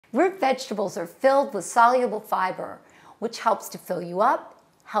Root vegetables are filled with soluble fiber, which helps to fill you up,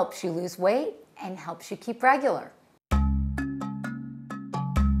 helps you lose weight, and helps you keep regular.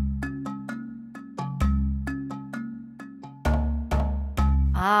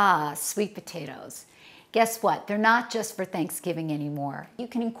 Ah, sweet potatoes. Guess what? They're not just for Thanksgiving anymore. You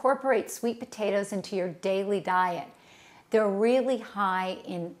can incorporate sweet potatoes into your daily diet. They're really high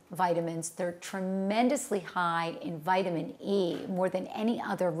in vitamins. They're tremendously high in vitamin E, more than any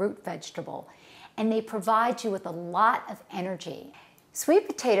other root vegetable. And they provide you with a lot of energy. Sweet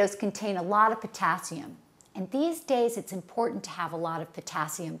potatoes contain a lot of potassium. And these days it's important to have a lot of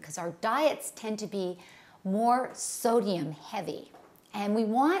potassium because our diets tend to be more sodium heavy. And we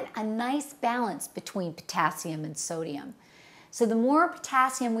want a nice balance between potassium and sodium. So the more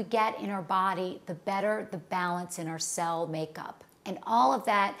potassium we get in our body, the better the balance in our cell makeup. And all of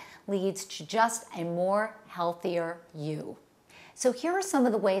that leads to just a more healthier you. So here are some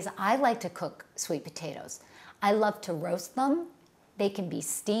of the ways I like to cook sweet potatoes. I love to roast them. They can be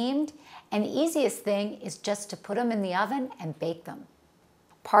steamed. And the easiest thing is just to put them in the oven and bake them.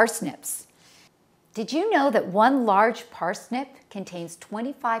 Parsnips. Did you know that one large parsnip contains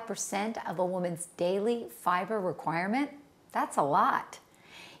 25% of a woman's daily fiber requirement? That's a lot.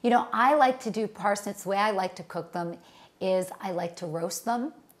 You know, I like to do parsnips, the way I like to cook them is I like to roast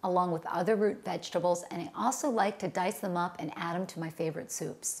them along with other root vegetables, and I also like to dice them up and add them to my favorite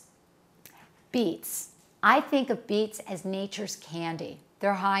soups. Beets. I think of beets as nature's candy.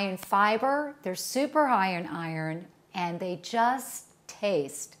 They're high in fiber, they're super high in iron, and they just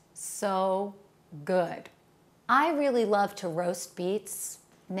taste so good. I really love to roast beets,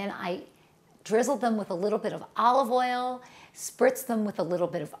 and then I drizzle them with a little bit of olive oil, spritz them with a little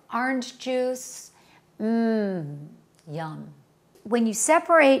bit of orange juice. Yum. When you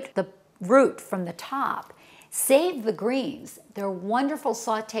separate the root from the top, save the greens. They're wonderful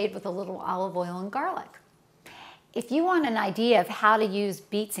sauteed with a little olive oil and garlic. If you want an idea of how to use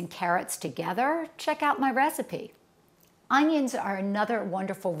beets and carrots together, check out my recipe. Onions are another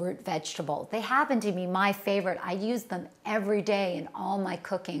wonderful root vegetable. They happen to be my favorite. I use them every day in all my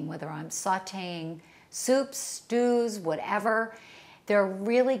cooking, whether I'm sauteing soups, stews, whatever. They're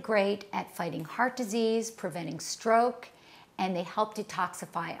really great at fighting heart disease, preventing stroke, and they help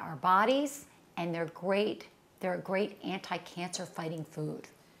detoxify our bodies, and they're a great anti-cancer fighting food.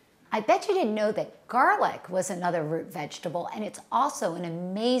 I bet you didn't know that garlic was another root vegetable, and it's also an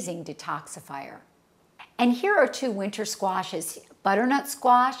amazing detoxifier. And here are two winter squashes, butternut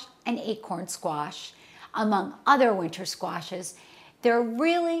squash and acorn squash, among other winter squashes. They're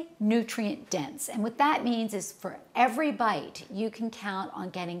really nutrient dense, and what that means is for every bite, you can count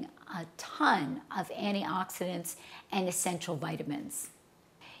on getting a ton of antioxidants and essential vitamins.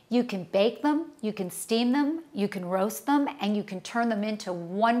 You can bake them, you can steam them, you can roast them, and you can turn them into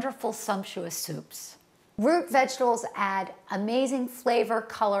wonderful, sumptuous soups. Root vegetables add amazing flavor,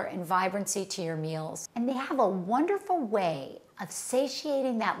 color, and vibrancy to your meals. And they have a wonderful way of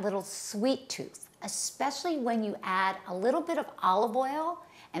satiating that little sweet tooth, especially when you add a little bit of olive oil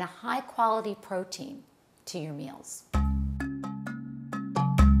and a high-quality protein to your meals.